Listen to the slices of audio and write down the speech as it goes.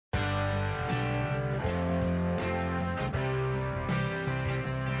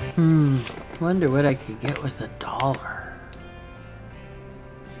Wonder what I could get with $1.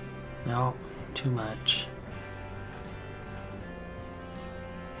 No, too much.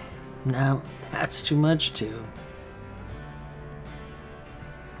 No, that's too much too.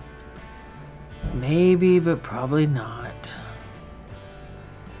 Maybe, but probably not.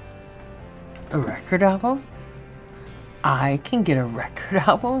 A record album? I can get a record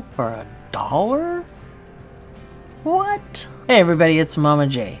album for $1? What? Hey everybody, it's Mama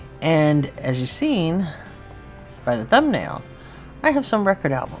J. And as you've seen by the thumbnail, I have some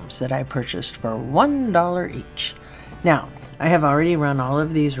record albums that I purchased for $1 each. Now, I have already run all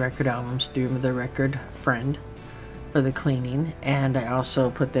of these record albums through the Record Friend for the cleaning, and I also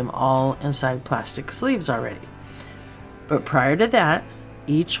put them all inside plastic sleeves already. But prior to that,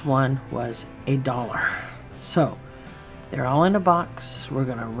 each one was $1. So they're all in a box. We're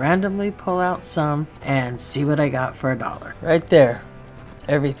gonna randomly pull out some and see what I got for $1. Right there,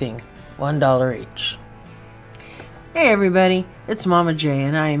 everything, $1 each. Hey everybody, it's Mama J,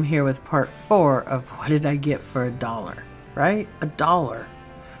 and I am here with part 4 of what did I get for $1, right? $1.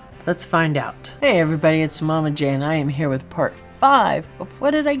 Let's find out. Hey everybody, it's Mama J, and I am here with part 5 of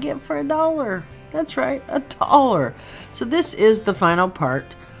what did I get for $1. That's right, $1. So this is the final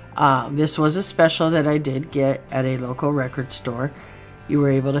part. This was a special that I did get at a local record store. You were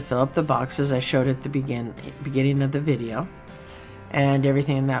able to fill up the boxes I showed at the beginning of the video, and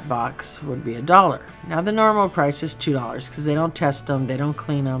everything in that box would be $1. Now the normal price is $2 because they don't test them, they don't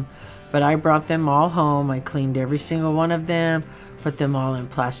clean them, but I brought them all home. I cleaned every single one of them, put them all in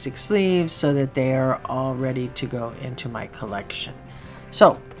plastic sleeves so that they are all ready to go into my collection.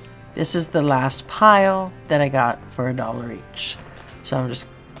 So this is the last pile that I got for $1 each. So I'm just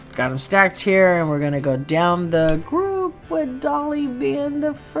got them stacked here, and we're gonna go down the group with Dolly being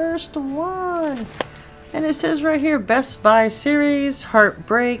the first one. And it says right here, Best Buy Series,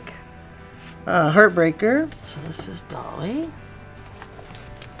 Heartbreaker. So this is Dolly.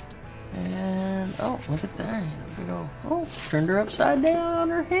 And, oh, look at that. Oh, turned her upside down on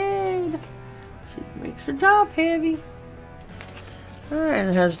her head. She makes her job heavy. Alright,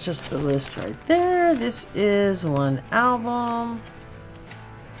 it has just the list right there. This is one album.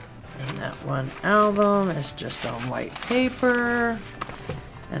 And that one album is just on white paper.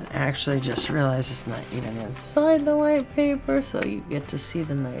 And actually just realized it's not even inside the white paper, so you get to see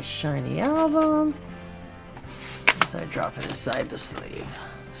the nice shiny album as I drop it inside the sleeve.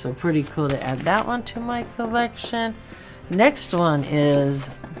 So pretty cool to add that one to my collection. Next one is,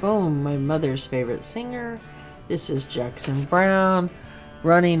 boom, my mother's favorite singer. This is Jackson Browne,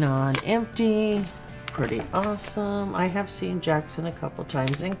 Running on Empty. Pretty awesome. I have seen Jackson a couple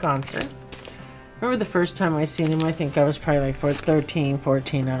times in concert. Remember the first time I seen him, I think I was probably like 13,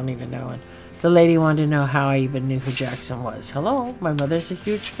 14, I don't even know. And the lady wanted to know how I even knew who Jackson was. Hello, my mother's a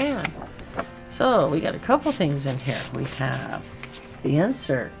huge fan. So we got a couple things in here. We have the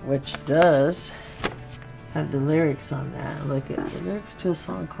insert, which does have the lyrics on that. Look at the lyrics to a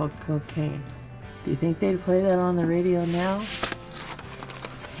song called Cocaine. Do you think they'd play that on the radio now?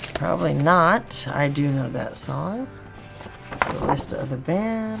 Probably not. I do know that song. The list of the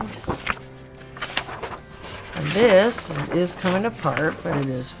band. And this is coming apart, but it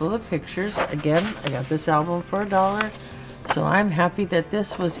is full of pictures. Again, I got this album for $1, so I'm happy that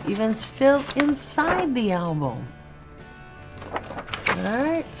this was even still inside the album.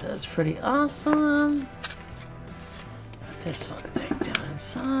 Alright, so that's pretty awesome. Put this one back down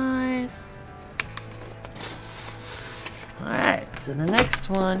inside. Alright, so the next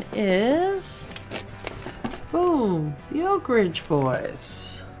one is, boom, the Oak Ridge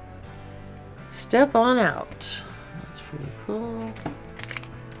Boys. Step on Out. That's pretty cool.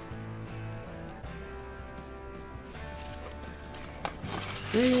 Let's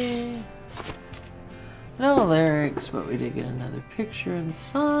see. No lyrics, but we did get another picture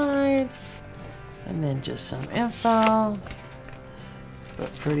inside. And then just some info.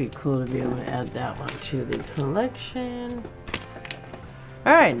 But pretty cool to be able to add that one to the collection.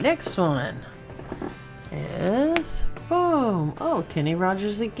 Alright, next one is, boom, oh, Kenny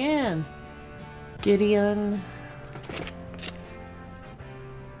Rogers again. Gideon.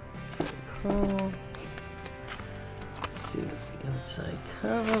 Cool. Let's see what the inside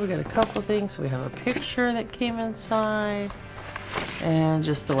cover. We got a couple things. We have a picture that came inside, and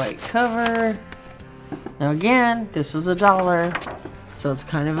just the white cover. Now again, this was $1, so it's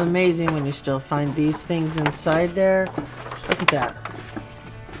kind of amazing when you still find these things inside there. Look at that.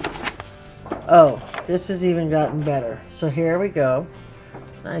 Oh, this has even gotten better. So here we go.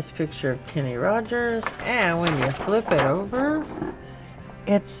 Nice picture of Kenny Rogers, and when you flip it over,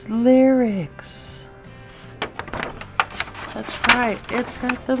 it's lyrics. That's right. It's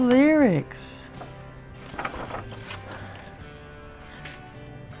got the lyrics.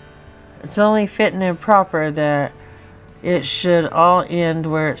 It's only fitting and proper that it should all end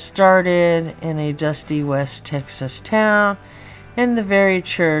where it started, in a dusty West Texas town, in the very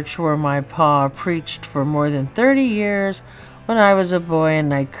church where my pa preached for more than 30 years when I was a boy,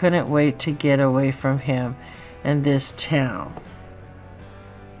 and I couldn't wait to get away from him and this town.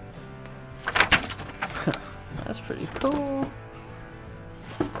 That's pretty cool.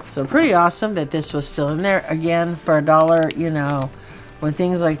 So pretty awesome that this was still in there. Again, for $1, you know, when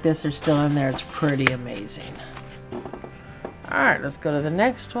things like this are still in there, it's pretty amazing. Alright, let's go to the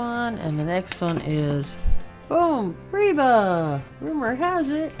next one. And the next one is, boom, Reba. Rumor has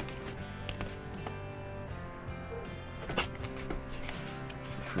it.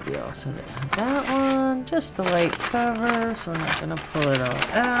 Pretty awesome to have that one. Just the light cover, so we're not going to pull it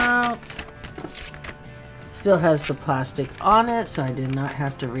all out. Still has the plastic on it, so I did not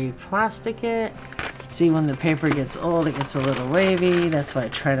have to re-plastic it. See, when the paper gets old, it gets a little wavy. That's why I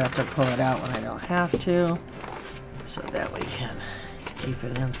try not to pull it out when I don't have to, so that we can keep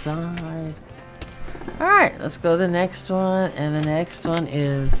it inside. Alright, let's go to the next one. And the next one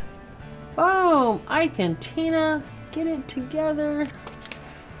is, boom, Ike and Tina get it together.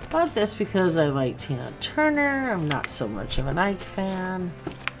 Bought this because I like Tina Turner. I'm not so much of an Ike fan.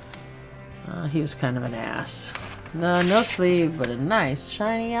 He was kind of an ass. No sleeve, but a nice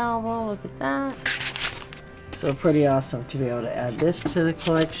shiny album. Look at that. So pretty awesome to be able to add this to the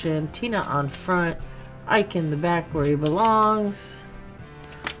collection. Tina on front, Ike in the back where he belongs.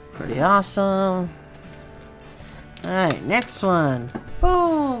 Pretty awesome. Alright, next one.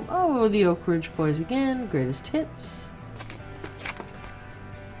 Boom! Oh, the Oak Ridge Boys again. Greatest hits.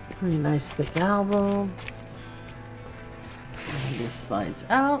 Pretty nice thick album. And this slides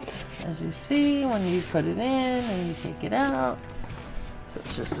out, as you see, when you put it in and you take it out. So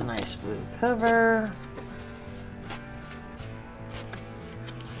it's just a nice blue cover.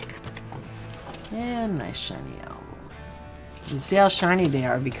 And nice shiny album. You see how shiny they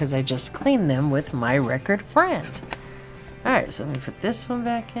are because I just cleaned them with my record friend. Alright, so let me put this one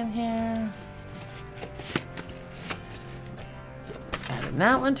back in here. So adding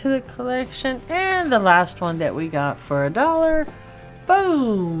that one to the collection. And the last one that we got for $1.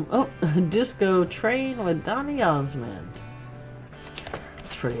 Boom! Oh, Disco Train with Donny Osmond.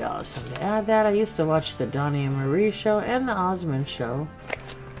 It's pretty awesome to add that. I used to watch the Donny and Marie show and the Osmond show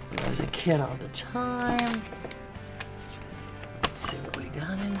when I was a kid all the time. Let's see what we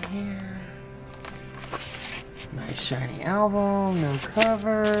got in here. Nice shiny album, no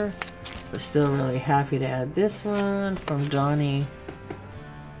cover. But still really happy to add this one from Donny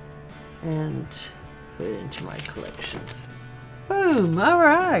and put it into my collection. Boom!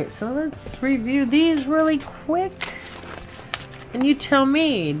 Alright, so let's review these really quick. And you tell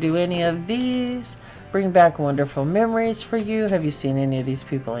me, do any of these bring back wonderful memories for you? Have you seen any of these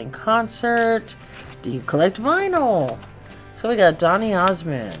people in concert? Do you collect vinyl? So we got Donny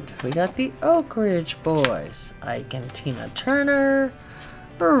Osmond. We got the Oak Ridge Boys. Ike and Tina Turner.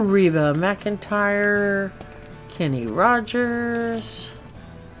 Reba McEntire. Kenny Rogers.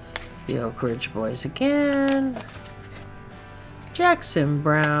 The Oak Ridge Boys again. Jackson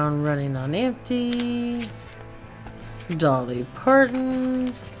Browne, Running on Empty. Dolly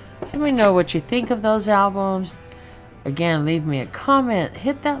Parton. So let me know what you think of those albums. Again, leave me a comment.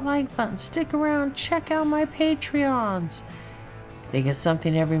 Hit that like button. Stick around. Check out my Patreons. They get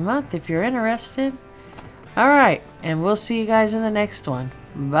something every month if you're interested. Alright, and we'll see you guys in the next one.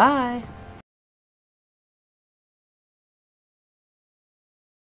 Bye.